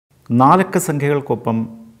നാലക്ക സംഖ്യകൾക്കൊപ്പം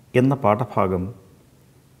എന്ന പാഠഭാഗം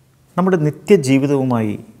നമ്മുടെ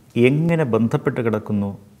നിത്യജീവിതവുമായി എങ്ങനെ ബന്ധപ്പെട്ട് കിടക്കുന്നു?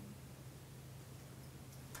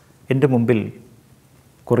 എൻ്റെ മുമ്പിൽ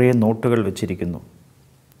കുറേ നോട്ടുകൾ വച്ചിരിക്കുന്നു.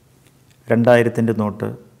 2000-ൻ്റെ നോട്ട്,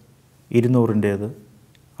 200-ൻ്റേത്,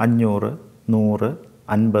 500, 100,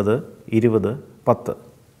 50, 20, 10.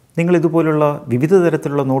 നിങ്ങളിതുപോലുള്ള വിവിധ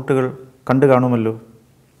തരത്തിലുള്ള നോട്ടുകൾ കണ്ടു കാണുമല്ലോ.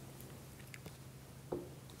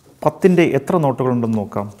 10-ൻ്റെ എത്ര നോട്ടുകളുണ്ടെന്ന്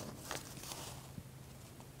നോക്കാം.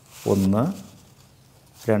 1,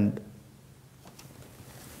 2.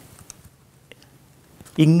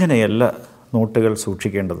 ഇങ്ങനെയല്ല നോട്ടുകൾ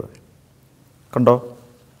സൂക്ഷിക്കേണ്ടത്. കണ്ടോ?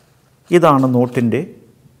 ഇതാണ് നോട്ടിൻ്റെ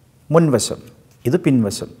മുൻവശം, ഇത്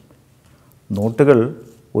പിൻവശം. നോട്ടുകൾ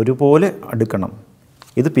ഒരുപോലെ അടുക്കണം.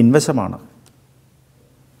 ഇത് പിൻവശമാണ്,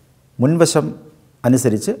 മുൻവശം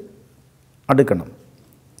അനുസരിച്ച് അടുക്കണം.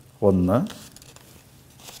 1,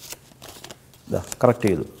 ഇതാ കറക്റ്റ്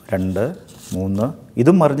ചെയ്തു. 2, 3,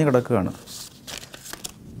 ഇതും മറിഞ്ഞ് കിടക്കുകയാണ്.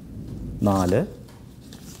 4,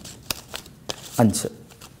 5.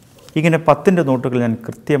 ഇങ്ങനെ 10-ൻ്റെ നോട്ടുകൾ ഞാൻ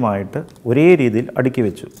കൃത്യമായിട്ട് ഒരേ രീതിയിൽ അടുക്കി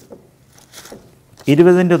വെച്ചു.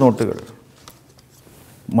 20-ൻ്റെ നോട്ടുകൾ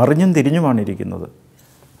മറിഞ്ഞും തിരിഞ്ഞുമാണ് ഇരിക്കുന്നത്.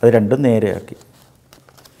 അത് രണ്ടും നേരെയാക്കി.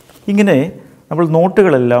 ഇങ്ങനെ നമ്മൾ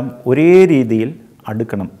നോട്ടുകളെല്ലാം ഒരേ രീതിയിൽ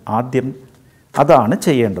അടുക്കണം. ആദ്യം അതാണ്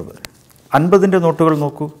ചെയ്യേണ്ടത്. 50-ൻ്റെ നോട്ടുകൾ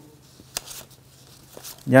നോക്കൂ.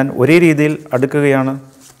 ഞാൻ ഒരേ രീതിയിൽ അടുക്കുകയാണ്.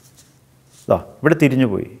 ഇതാ ഇവിടെ തിരിഞ്ഞു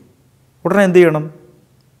പോയി. ഉടനെ എന്ത് ചെയ്യണം?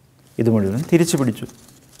 ഇത് മുഴുവൻ തിരിച്ചു പിടിച്ചു.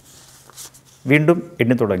 വീണ്ടും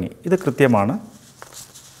എണ്ണി തുടങ്ങി. ഇത് കൃത്യമാണ്.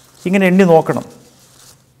 ഇങ്ങനെ എണ്ണി നോക്കണം.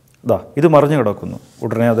 ഇതാ ഇത് മറിഞ്ഞു കിടക്കുന്നു.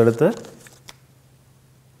 ഉടനെ അതെടുത്ത്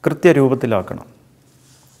കൃത്യരൂപത്തിലാക്കണം.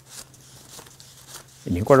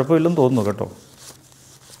 ഇനി കുഴപ്പമില്ലെന്ന് തോന്നുന്നു കേട്ടോ.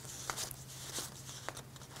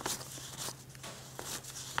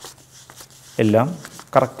 എല്ലാം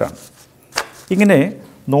കറക്റ്റാണ്. ഇങ്ങനെ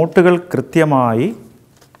നോട്ടുകൾ കൃത്യമായി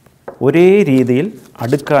ഒരേ രീതിയിൽ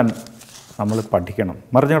അടുക്കാൻ നമ്മൾ പഠിക്കണം.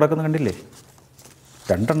 മറിഞ്ഞു കിടക്കുന്ന കണ്ടില്ലേ?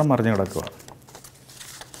 2 എണ്ണം മറിഞ്ഞു കിടക്കുക.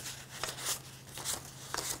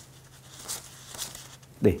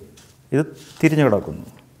 ദേ ഇത് തിരിഞ്ഞു കിടക്കുന്നു.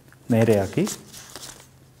 നേരെയാക്കി.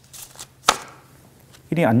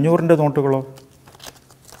 ഇനി 500-ൻ്റെ നോട്ടുകളോ?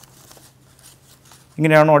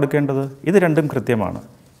 ഇങ്ങനെയാണോ അടുക്കേണ്ടത്? ഇത് രണ്ടും കൃത്യമാണ്.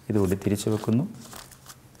 ഇതുകൂടി തിരിച്ചു വെക്കുന്നു.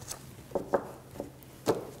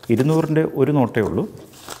 200-ൻ്റെ ഒരു നോട്ടേ ഉള്ളൂ,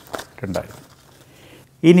 2000.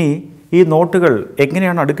 ഇനി ഈ നോട്ടുകൾ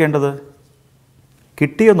എങ്ങനെയാണ് അടുക്കേണ്ടത്?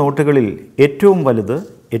 കിട്ടിയ നോട്ടുകളിൽ ഏറ്റവും വലുത്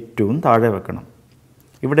ഏറ്റവും താഴെ വെക്കണം.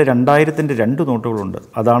 ഇവിടെ 2000-ൻ്റെ 2 നോട്ടുകളുണ്ട്.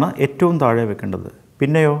 അതാണ് ഏറ്റവും താഴെ വെക്കേണ്ടത്.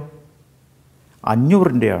 പിന്നെയോ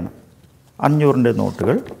 500-ൻ്റെയാണ്. 500-ൻ്റെ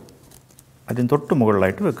നോട്ടുകൾ അതിന് തൊട്ട്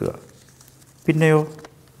മുകളിലായിട്ട് വെക്കുക. പിന്നെയോ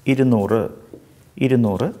 200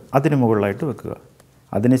 അതിന് മുകളിലായിട്ട് വെക്കുക.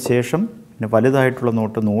 അതിനുശേഷം പിന്നെ വലുതായിട്ടുള്ള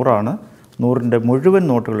നോട്ട് 100-ആണ്. 100-ൻ്റെ മുഴുവൻ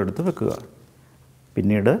നോട്ടുകൾ എടുത്ത് വെക്കുക.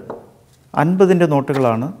 പിന്നീട് 50-ൻ്റെ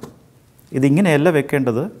നോട്ടുകളാണ്. ഇതിങ്ങനെയല്ല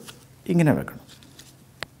വെക്കേണ്ടത്, ഇങ്ങനെ വെക്കണം.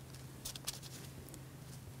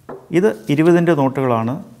 ഇത് 20-ൻ്റെ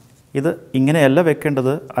നോട്ടുകളാണ്. ഇത് ഇങ്ങനെയല്ല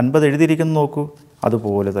വെക്കേണ്ടത്. 50 എഴുതിയിരിക്കുന്നു നോക്കൂ.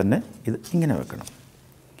 അതുപോലെ തന്നെ ഇത് ഇങ്ങനെ വെക്കണം.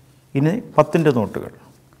 ഇനി 10-ൻ്റെ നോട്ടുകൾ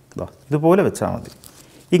ഇതാ ഇതുപോലെ വെച്ചാൽ മതി.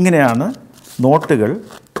 ഇങ്ങനെയാണ് നോട്ടുകൾ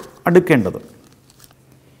അടുക്കേണ്ടത്.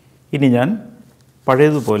 ഇനി ഞാൻ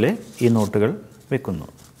പഴയതുപോലെ ഈ നോട്ടുകൾ വെക്കുന്നു.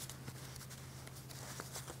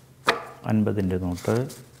 50-ൻ്റെ നോട്ട്,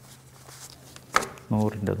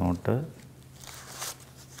 100-ൻ്റെ നോട്ട്,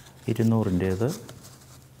 200-ൻ്റേത്,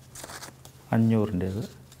 500-ൻ്റേത്,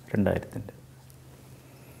 2000-ൻ്റെ.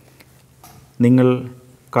 നിങ്ങൾ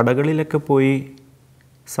കടകളിലൊക്കെ പോയി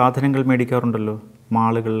സാധനങ്ങൾ മേടിക്കാറുണ്ടല്ലോ.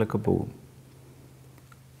 മാളുകളിലൊക്കെ പോകും.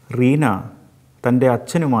 റീന തൻ്റെ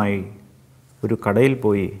അച്ഛനുമായി ഒരു കടയിൽ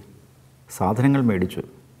പോയി സാധനങ്ങൾ മേടിച്ചു.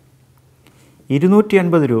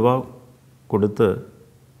 250 രൂപ കൊടുത്ത്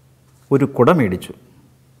ഒരു കുട മേടിച്ചു.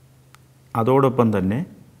 അതോടൊപ്പം തന്നെ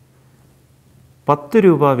 10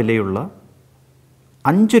 രൂപ വിലയുള്ള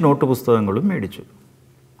 5 നോട്ട് പുസ്തകങ്ങളും മേടിച്ചു.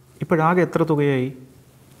 ഇപ്പോഴാകെ എത്ര തുകയായി?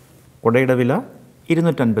 കുടയുടെ വില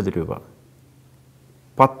 250 രൂപ.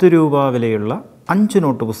 10 രൂപ വിലയുള്ള 5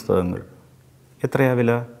 നോട്ട് പുസ്തകങ്ങൾ. എത്രയാ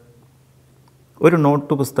വില? ഒരു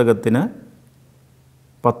നോട്ട് പുസ്തകത്തിന്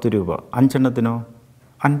 10 രൂപ, 5 എണ്ണത്തിനോ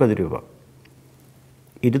 50 രൂപ.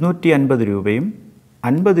 250 രൂപയും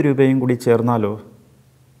 50 രൂപയും കൂടി ചേർന്നാലോ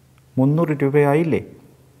 300 രൂപയായില്ലേ?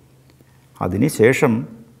 അതിനുശേഷം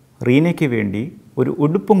റീനയ്ക്ക് വേണ്ടി ഒരു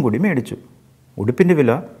ഉടുപ്പും കൂടി മേടിച്ചു. ഉടുപ്പിൻ്റെ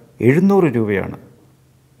വില 700 രൂപയാണ്.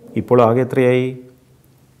 ഇപ്പോൾ ആകെ എത്രയായി?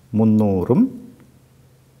 300-ഉം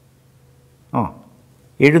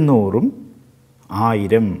 700-ഉം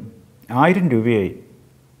 1000 രൂപയായി.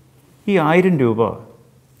 ഈ 1000 രൂപ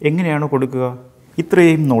എങ്ങനെയാണ് കൊടുക്കുക?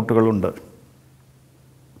 ഇത്രയും നോട്ടുകളുണ്ട്.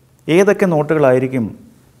 ഏതൊക്കെ നോട്ടുകളായിരിക്കും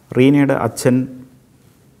റീനയുടെ അച്ഛൻ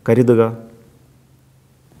കരുതുക?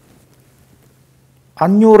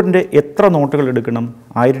 500-ൻ്റെ എത്ര നോട്ടുകൾ എടുക്കണം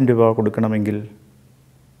 1000 രൂപ കൊടുക്കണമെങ്കിൽ?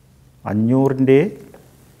 500-ൻ്റെ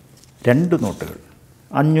 2 നോട്ടുകൾ.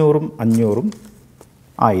 500-ഉം 500-ഉം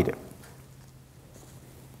 1000.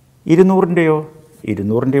 200-ൻ്റെയോ?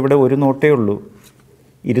 200-ൻ്റെ ഇവിടെ ഒരു നോട്ടേ ഉള്ളൂ.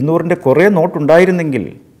 200-ൻ്റെ കുറേ നോട്ടുണ്ടായിരുന്നെങ്കിൽ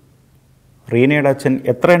റീനയുടെ അച്ഛൻ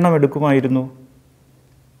എത്ര എണ്ണം എടുക്കുമായിരുന്നു?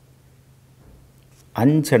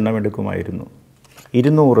 5 എണ്ണം എടുക്കുമായിരുന്നു.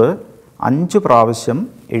 200 5 പ്രാവശ്യം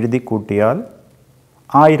എഴുതി കൂട്ടിയാൽ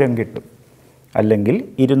 1000 കിട്ടും. അല്ലെങ്കിൽ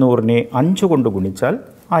 200-നെ 5 കൊണ്ട് ഗുണിച്ചാൽ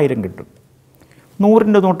 1000 കിട്ടും.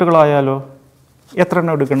 100-ൻ്റെ നോട്ടുകളായാലോ എത്ര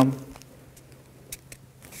എണ്ണം എടുക്കണം?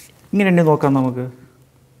 ഇങ്ങനെ എണ്ണി നോക്കാം നമുക്ക്.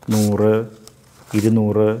 100,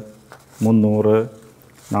 200, 300,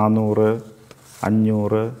 400,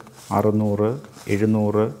 500, 600,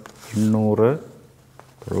 700, 800,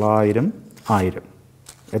 900, 1000.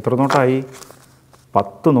 എത്ര നോട്ടായി?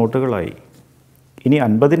 10 നോട്ടുകളായി. ഇനി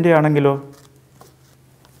 50-ൻ്റെ ആണെങ്കിലോ?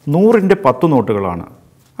 100-ൻ്റെ 10 നോട്ടുകളാണ്.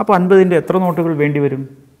 അപ്പോൾ 50-ൻ്റെ എത്ര നോട്ടുകൾ വേണ്ടി വരും?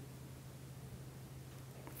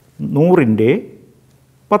 100-ൻ്റെ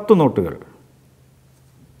 10 നോട്ടുകൾ.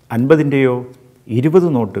 50-ൻ്റെയോ? 20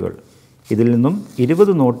 നോട്ടുകൾ. ഇതിൽ നിന്നും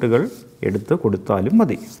 20 നോട്ടുകൾ എടുത്ത് കൊടുത്താലും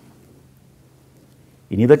മതി.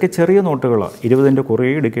 ഇനി ഇതൊക്കെ ചെറിയ നോട്ടുകളാണ്. 20-ൻ്റെ കുറേ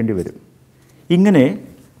എടുക്കേണ്ടി വരും. ഇങ്ങനെ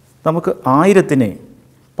നമുക്ക് 1000-നെ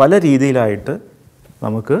പല രീതിയിലായിട്ട്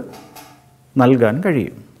നമുക്ക് നൽകാൻ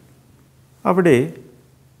കഴിയും. അവിടെ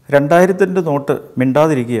 2000-ൻ്റെ നോട്ട്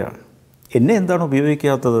മിണ്ടാതിരിക്കുക, എന്നെ എന്താണ്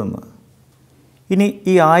ഉപയോഗിക്കാത്തതെന്ന്. ഇനി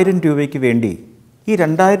ഈ 1000 രൂപയ്ക്ക് വേണ്ടി ഈ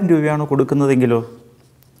 2000 രൂപയാണ് കൊടുക്കുന്നതെങ്കിലോ?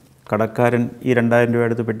 കടക്കാരൻ ഈ 2000 രൂപ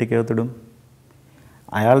എടുത്ത് പെട്ടിക്കകത്തിടും.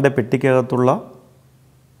 അയാളുടെ പെട്ടിക്കകത്തുള്ള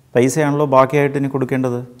പൈസയാണല്ലോ ബാക്കിയായിട്ട് ഇനി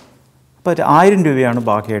കൊടുക്കേണ്ടത്. അപ്പോൾ 1000 രൂപയാണ്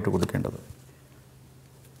ബാക്കിയായിട്ട് കൊടുക്കേണ്ടത്.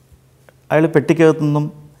 അയാൾ പെട്ടിക്കകത്തു നിന്നും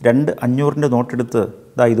 2 500-ൻ്റെ നോട്ടെടുത്ത്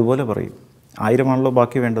ഇതുപോലെ പറയും, 1000 ആണല്ലോ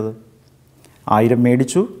ബാക്കി വേണ്ടത്. 1000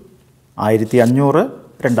 മേടിച്ചു, 1500,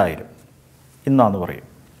 2000 ഇന്നാന്ന് പറയും.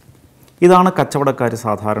 ഇതാണ് കച്ചവടക്കാർ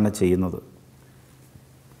സാധാരണ ചെയ്യുന്നത്.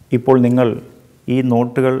 ഇപ്പോൾ നിങ്ങൾ ഈ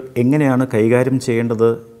നോട്ടുകൾ എങ്ങനെയാണ് കൈകാര്യം ചെയ്യേണ്ടത്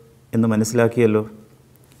എന്ന് മനസ്സിലാക്കിയല്ലോ.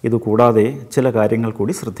 ഇതുകൂടാതെ ചില കാര്യങ്ങൾ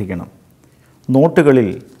കൂടി ശ്രദ്ധിക്കണം. നോട്ടുകളിൽ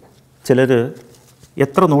ചിലർ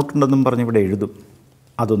എത്ര നോട്ടുണ്ടെന്നും പറഞ്ഞിവിടെ എഴുതും.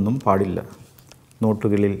 അതൊന്നും പാടില്ല.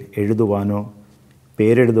 നോട്ടുകളിൽ എഴുതുവാനോ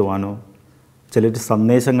പേരെഴുതുവാനോ ചിലർ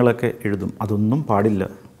സന്ദേശങ്ങളൊക്കെ എഴുതും. അതൊന്നും പാടില്ല.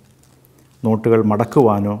 നോട്ടുകൾ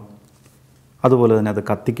മടക്കുവാനോ അതുപോലെ തന്നെ അത്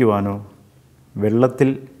കത്തിക്കുവാനോ വെള്ളത്തിൽ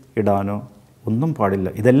ഇടാനോ ഒന്നും പാടില്ല.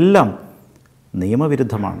 ഇതെല്ലാം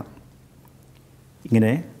നിയമവിരുദ്ധമാണ്.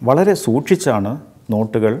 ഇങ്ങനെ വളരെ സൂക്ഷിച്ചാണ്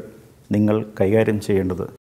നോട്ടുകൾ നിങ്ങൾ കൈകാര്യം ചെയ്യേണ്ടത്.